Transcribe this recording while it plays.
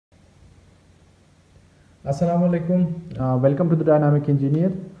Assalamu alaikum. Welcome to the Dynamic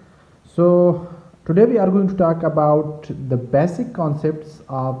Engineer. So today we are going to talk about the basic concepts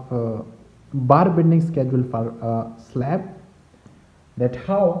of bar bending schedule for slab. That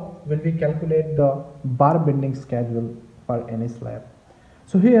how will we calculate the bar bending schedule for any slab.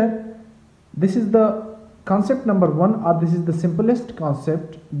 So here, this is the concept number one, or this is the simplest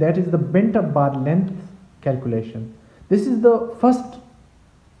concept, that is the bent up bar length calculation. This is the first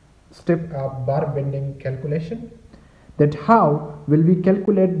step of bar bending calculation, that how will we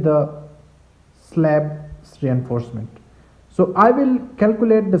calculate the slab reinforcement. So I will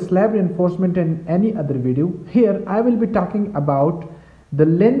calculate the slab reinforcement in any other video. Here I will be talking about the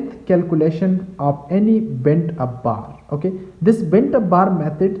length calculation of any bent up bar. Okay, this bent up bar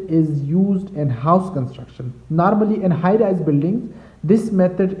method is used in house construction. Normally in high rise buildings this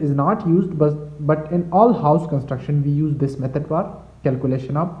method is not used, but in all house construction we use this method for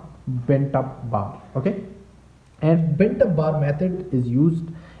calculation of bent up bar. Okay, and bent up bar method is used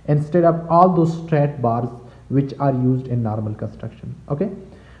instead of all those straight bars which are used in normal construction. Okay,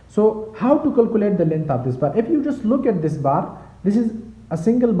 so how to calculate the length of this bar? If you just look at this bar, this is a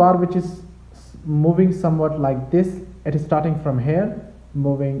single bar which is moving somewhat like this. It is starting from here,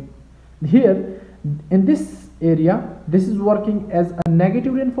 moving here. In this area this is working as a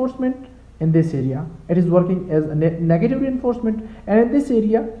negative reinforcement. In this area it is working as a negative reinforcement, and in this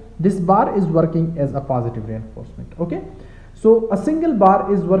area this bar is working as a positive reinforcement. Okay, so a single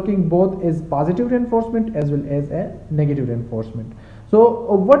bar is working both as positive reinforcement as well as a negative reinforcement.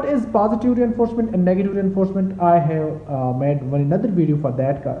 So what is positive reinforcement and negative reinforcement? I have made another video for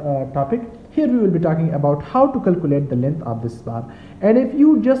that topic. Here we will be talking about how to calculate the length of this bar, and if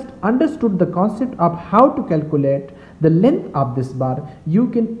you just understood the concept of how to calculate the length of this bar, you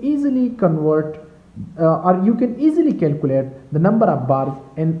can easily convert or you can easily calculate the number of bars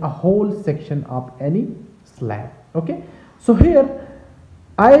in a whole section of any slab. Okay, so here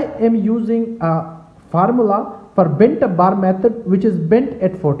I am using a formula for bent up bar method which is bent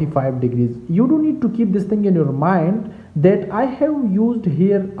at 45 degrees. You do need to keep this thing in your mind that I have used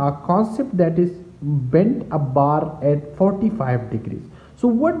here a concept that is bent a bar at 45 degrees. So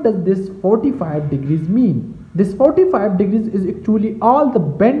what does this 45 degrees mean? This 45 degrees is actually all the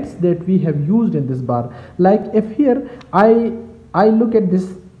bends that we have used in this bar. Like if here I look at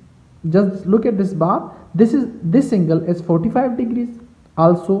this, just look at this bar, this angle is 45 degrees.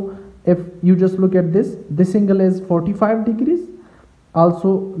 Also if you just look at this angle is 45 degrees,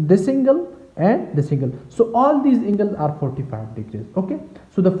 also this angle and this angle. So all these angles are 45 degrees. Okay,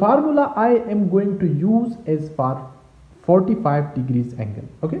 so the formula I am going to use is for 45 degrees angle.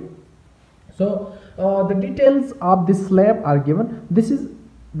 Okay, so the details of this slab are given. This is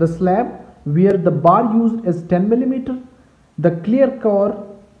the slab where the bar used is 10 millimeter. The clear cover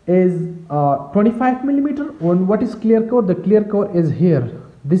is 25 millimeter. And what is clear cover? The clear cover is here.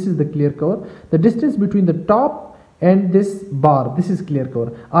 This is the clear cover. The distance between the top and this bar, this is clear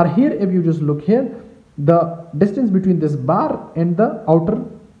cover. Or here, if you just look here, the distance between this bar and the outer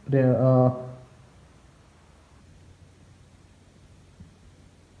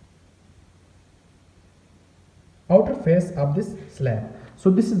outer face of this slab.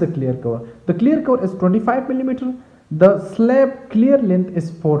 So this is the clear cover. The clear cover is 25 millimeter. The slab clear length is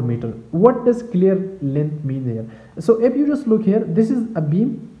 4 meter. What does clear length mean here? So if you just look here, this is a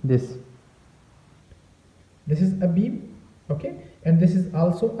beam, this is a beam, okay, and this is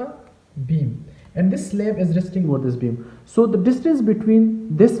also a beam, and this slab is resting over this beam. So the distance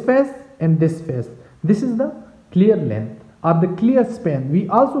between this face and this face, this is the clear length or the clear span. We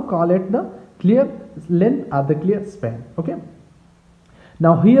also call it the clear length or the clear span. Okay,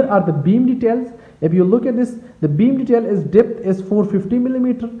 now here are the beam details. If you look at this, the beam detail is depth is 450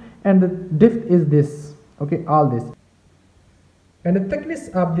 millimeter and the depth is this. Okay, all this, and the thickness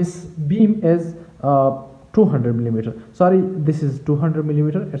of this beam is 200 millimeter. Sorry, this is 200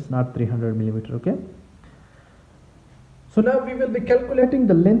 millimeter. It's not 300 millimeter. Okay. So now we will be calculating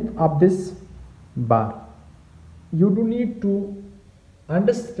the length of this bar. You do need to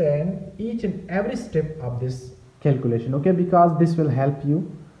understand each and every step of this calculation. Okay, because this will help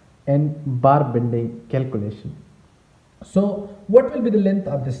you in bar bending calculation. So what will be the length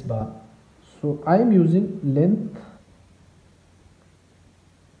of this bar? So I am using length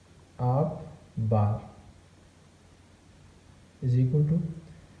of bar is equal to,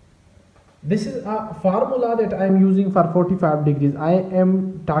 this is a formula that I am using for 45 degrees. I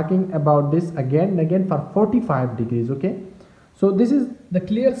am talking about this again and again for 45 degrees. Okay, so this is the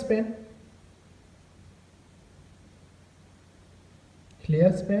clear span,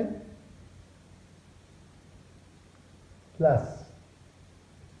 plus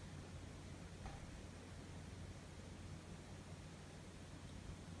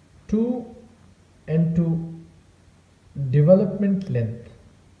 2 into development length.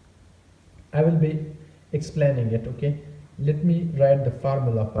 I will be explaining it, okay? Let me write the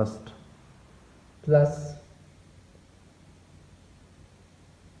formula first. Plus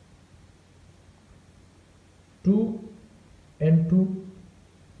two into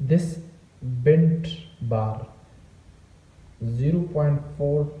this bent bar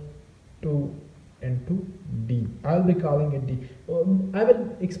 0.42 into D. I'll be calling it D. I will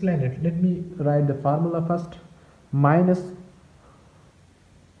explain it. Let me write the formula first. Minus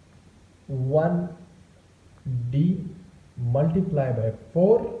 1D multiplied by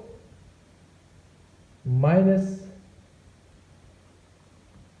 4 minus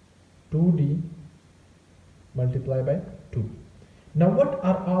 2D multiplied by 2. Now what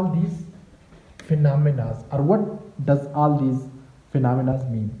are all these phenomena, or what does all these phenomena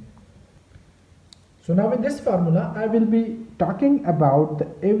mean? So now with this formula I will be talking about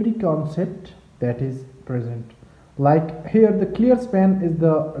every concept that is present. Like here the clear span is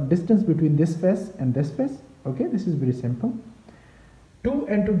the distance between this face and this face. Okay, this is very simple. 2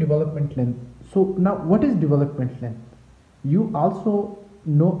 into development length. So now what is development length? You also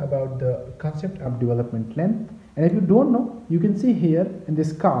know about the concept of development length, and if you don't know, you can see here in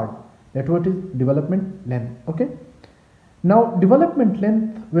this card that what is development length. Okay, now development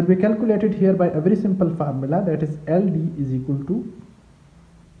length will be calculated here by a very simple formula, that is LD is equal to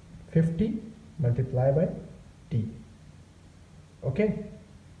 50 multiplied by T. Okay,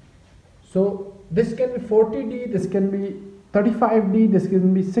 so this can be 40D, this can be 35D, this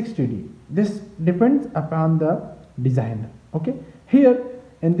can be 60D. This depends upon the designer. Okay, here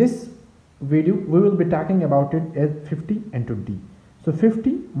in this video we will be talking about it as 50 into D. So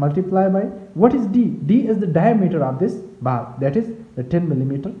 50 multiplied by, what is D? D is the diameter of this bar, that is the 10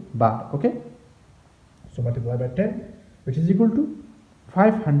 millimeter bar. Okay, so multiply by 10, which is equal to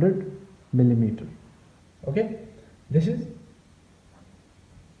 500 millimeter. Okay, this is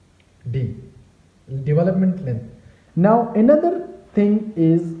D, development length. Now another thing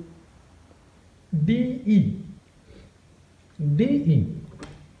is DE. DE.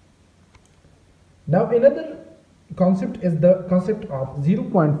 Now another concept is the concept of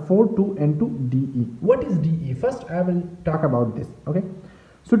 0.42 into DE. What is DE? First I will talk about this. Okay,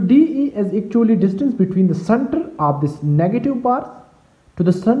 so DE is actually distance between the center of this negative bar to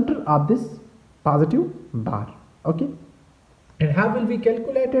the center of this positive bar. Okay, and how will we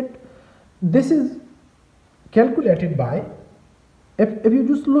calculate it? This is calculated by, if you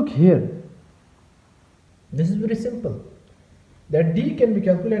just look here, this is very simple, that D can be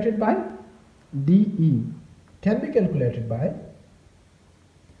calculated by, DE can be calculated by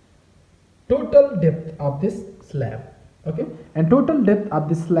total depth of this slab. Okay, and total depth of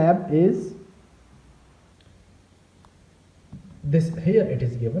this slab is this, here it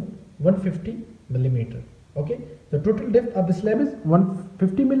is given 150 millimeter. Okay, the total depth of the slab is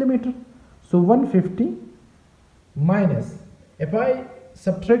 150 millimeter. So 150 minus, if I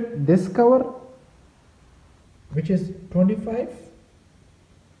subtract this cover, which is 25,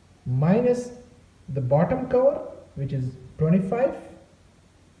 minus the bottom cover, which is 25,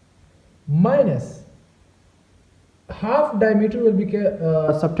 minus half diameter will be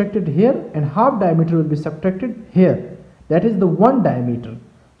subtracted here, and half diameter will be subtracted here, that is the 1 diameter.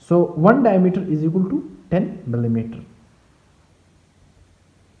 So 1 diameter is equal to 10 millimeter.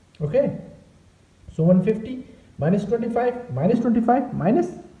 Okay, so 150 minus 25 minus 25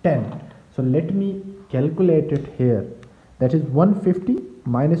 minus 10. So let me calculate it here, that is 150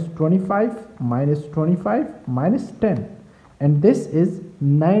 minus 25 minus 25 minus 10, and this is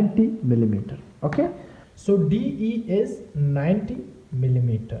 90 millimeter. Okay, so DE is 90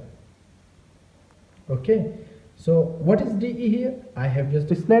 millimeter. Okay, so what is DE here? I have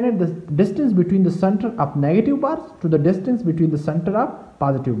just explained it, the distance between the center of negative bars to the distance between the center of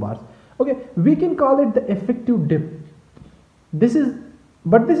positive bars. Okay, we can call it the effective depth. This is,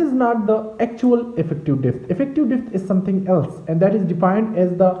 but this is not the actual effective depth. Effective depth is something else, and that is defined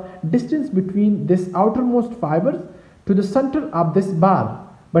as the distance between this outermost fibers to the center of this bar.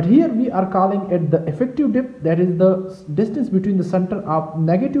 But here we are calling it the effective depth, that is the distance between the center of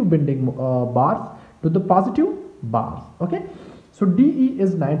negative bending bars to the positive bars. Okay, so DE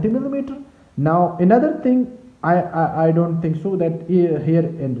is 90 millimeter. Now another thing, I don't think so that here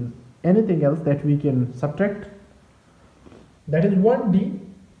in anything else that we can subtract, that is 1D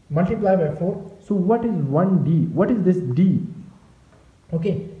multiplied by 4. So what is 1D? What is this D?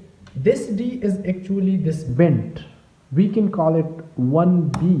 Okay, this D is actually this bent. We can call it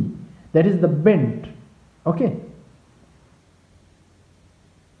 1B, that is the bent. Okay,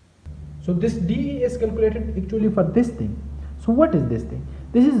 so this DE is calculated actually for this thing. So what is this thing?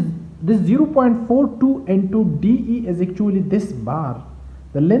 This is this 0.42 into DE is actually this bar,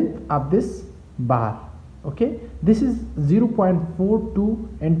 the length of this bar. Okay, this is 0.42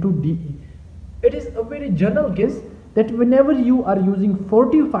 into DE. It is a very general guess that whenever you are using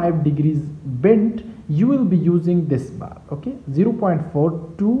 45 degrees bent, you will be using this bar. Okay,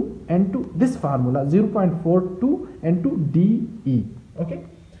 0.42 into this formula, 0.42 into DE. Okay,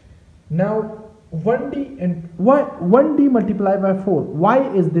 now 1D and why 1D multiplied by 4? Why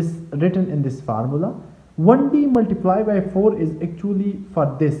is this written in this formula? 1D multiplied by 4 is actually for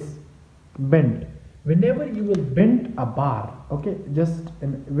this bend. Whenever you will bend a bar, okay,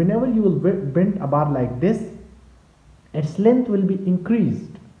 whenever you will bend a bar like this, its length will be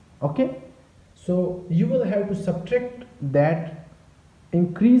increased. Okay, so you will have to subtract that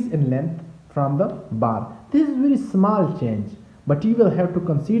increase in length from the bar. This is very small change, but you will have to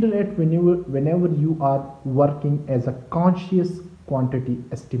consider it whenever you are working as a conscious quantity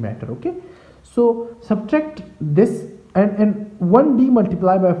estimator. Okay, so subtract this and 1D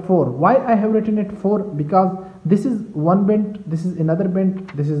multiplied by 4. Why I have written it 4? Because this is one bend, this is another bend,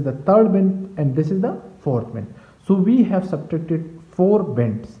 this is the third bend, and this is the fourth bend. So we have subtracted 4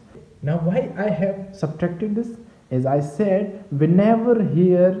 bends. Now why I have subtracted this? As I said, whenever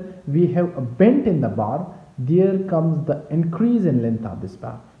here we have a bend in the bar, there comes the increase in length of this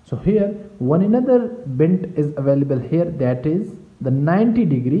bar. So here one another bend is available here, that is the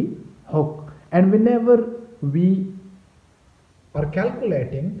 90-degree hook. And whenever we are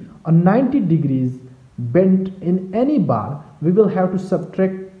calculating a 90 degrees bend in any bar, we will have to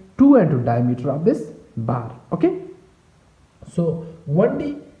subtract 2 into diameter of this bar. Okay, so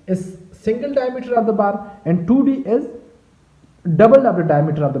 1D is single diameter of the bar and 2D is double of the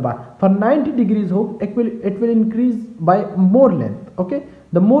diameter of the bar. For 90 degrees hook, it will increase by more length. Okay,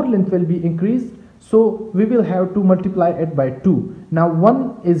 the more length will be increased, so we will have to multiply it by 2. Now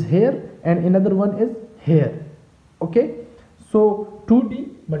one is here and another one is here. Okay, so 2D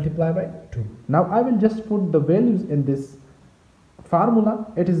multiplied by 2. Now I will just put the values in this formula.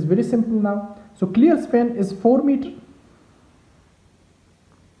 It is very simple now. So clear span is 4 meter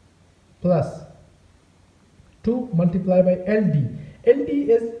plus 2 multiplied by LD. LD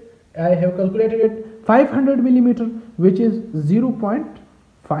is, I have calculated it, 500 millimeter, which is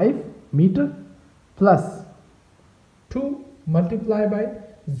 0.5 meter, plus 2 multiplied by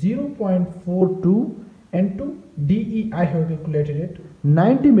 0.42 into DE. I have calculated it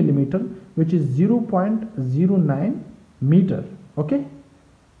 90 millimeter, which is 0.09 meter. Okay,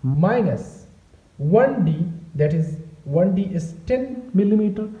 minus 1D, that is 1D is 10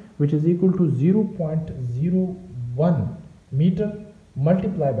 millimeter, which is equal to 0.01 meter,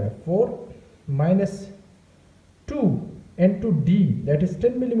 multiplied by 4, minus 2 into D, that is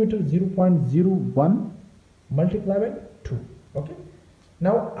 10 millimeter, 0.01 multiplied by 2. Okay,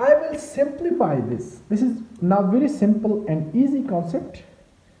 now I will simplify this. This is now very simple and easy concept.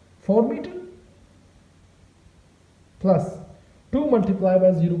 4 meter plus 2 multiplied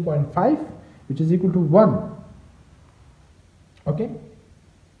by 0.5, which is equal to 1. Okay,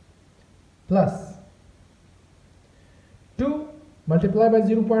 plus 2 multiplied by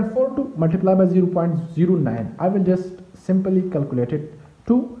 0.42 multiplied by 0.09. I will just simply calculate it.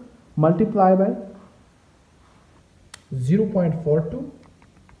 2 multiplied by 0.42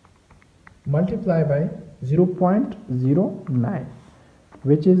 multiplied by 0.09,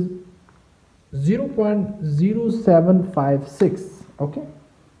 which is 0.0756. Okay,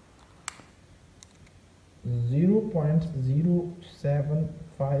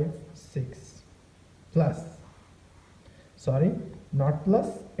 0.0756 plus, sorry, not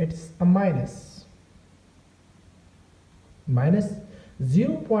plus, it's a minus, minus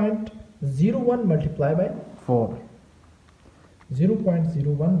 0.01 multiplied by 4,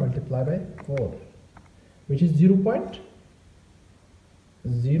 0.01 multiplied by 4, which is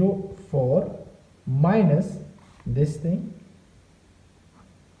 0.04 minus this thing,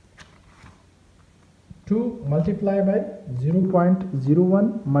 2 multiplied by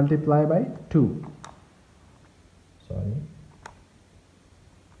 0.01 multiplied by 2, sorry,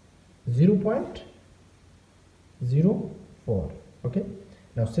 0.04. Okay,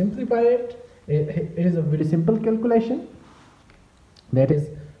 now simplify it. It is a very simple calculation. That is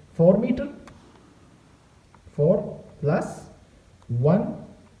 4 meter, 4 plus 1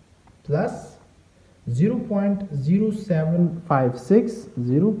 plus 0.0756,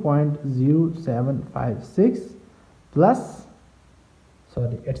 0.0756 plus,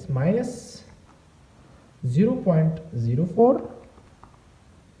 sorry, it's minus 0.04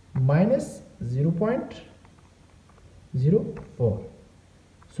 minus 0.04.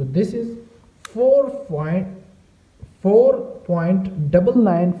 So this is 4.5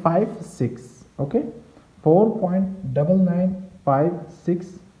 4.9956. okay,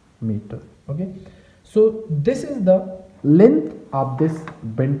 4.9956 meter. Okay, so this is the length of this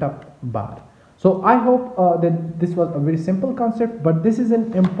bent up bar. So I hope that this was a very simple concept, but this is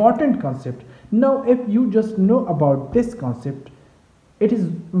an important concept. Now if you just know about this concept, it is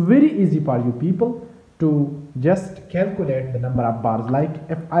very easy for you people to just calculate the number of bars. Like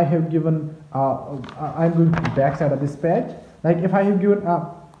if I have given I'm going to the back side of this page. Like if I have given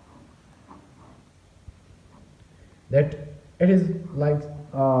that it is like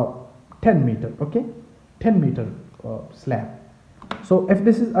 10 meter, okay, 10 meter slab. So if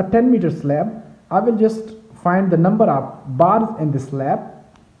this is a 10 meter slab, I will just find the number of bars in the slab,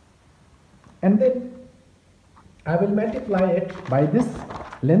 and then I will multiply it by this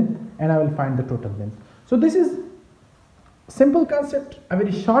length, and I will find the total length. So this is simple concept, a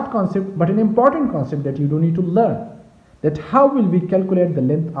very short concept, but an important concept that you do need to learn, that how will we calculate the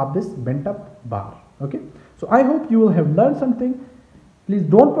length of this bent up bar. Okay, so I hope you will have learned something. Please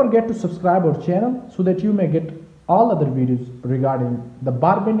don't forget to subscribe our channel so that you may get all other videos regarding the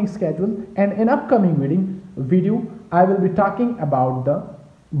bar bending schedule, and in upcoming video I will be talking about the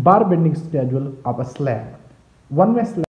bar bending schedule of a slab, one way slab.